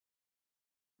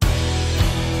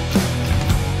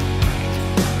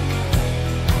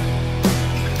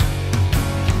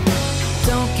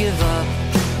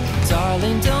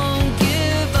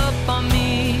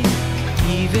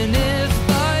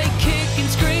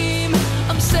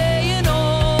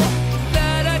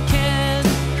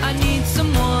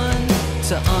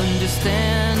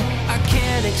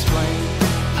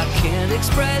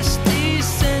express these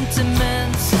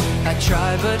sentiments. I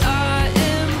try but I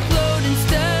implode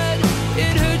instead.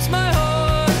 It hurts my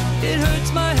heart, it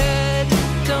hurts my head.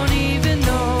 Don't even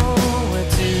know where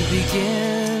to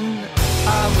begin.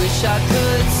 I wish I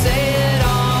could say it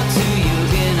all to you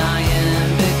in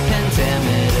iambic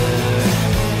pentameter.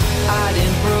 I'd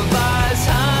improvise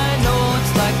high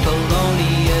notes like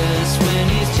Polonius when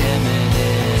he's jamming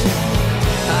it.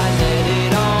 I let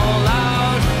it all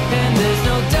out, and there's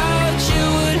no doubt you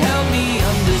would help me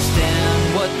understand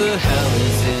what the hell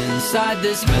is inside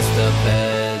this messed up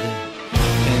head.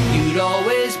 And you'd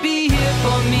always be here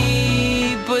for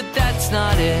me, but that's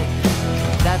not it.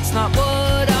 That's not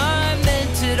what I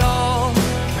meant at all.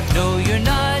 No, you're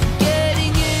not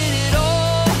getting it at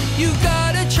all. You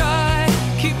gotta try,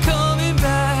 keep coming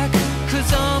back, 'cause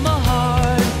I'm a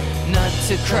hard nut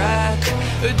to crack.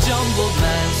 A jumbled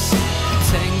mess,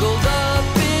 tangled up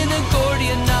in a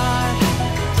Gordian knot.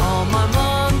 All my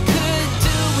mom could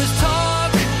do was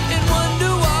talk and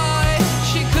wonder why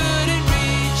she couldn't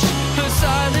reach her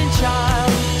silent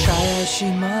child, try as she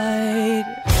might.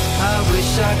 I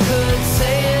wish I could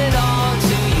say it all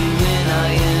to you in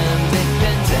iambic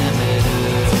pentameter.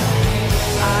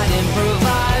 I'd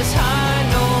improvise high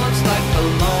notes like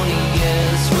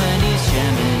Polonius when he's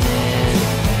jamming it.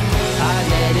 I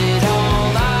let it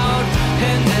all out,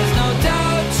 and there's no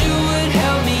doubt you would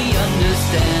help me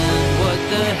understand what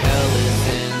the hell is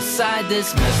inside this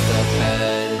messed up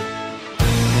head.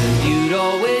 And you'd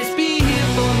always be here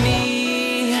for me.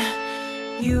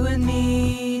 You and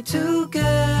me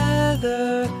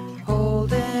together,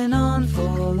 holding on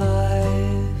for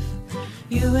life.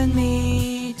 You and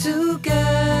me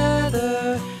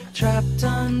together, trapped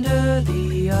under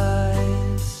the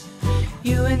ice.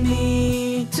 You and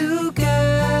me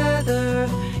together,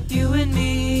 you and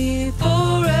me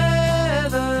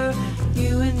forever.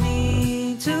 You and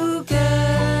me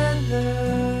together.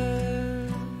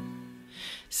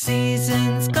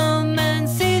 Seasons come and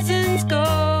seasons go,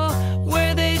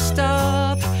 where they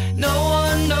stop, no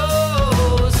one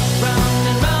knows. Round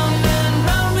and round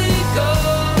we go,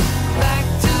 back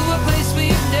to a place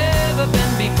we've never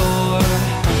been before.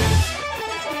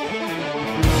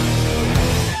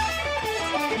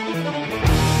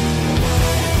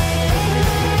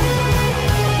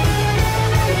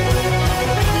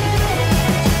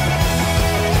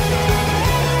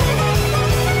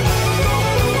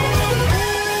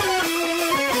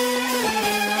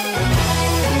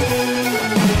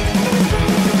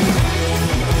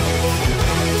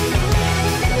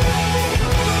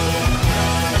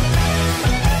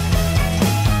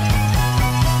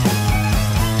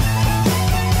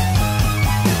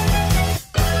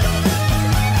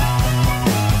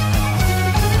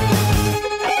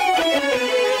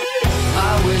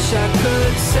 I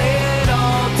could say it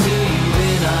all to you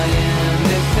in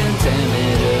iambic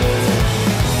pentameter.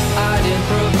 I'd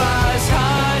improvise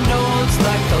high notes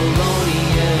like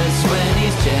Polonius when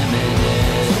he's jamming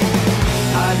it.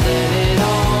 I'd let it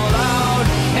all out,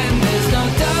 and there's no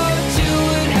doubt you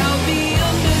would help me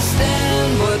understand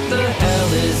what the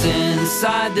hell is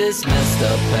inside this messed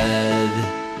up head.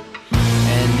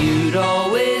 And you'd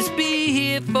always be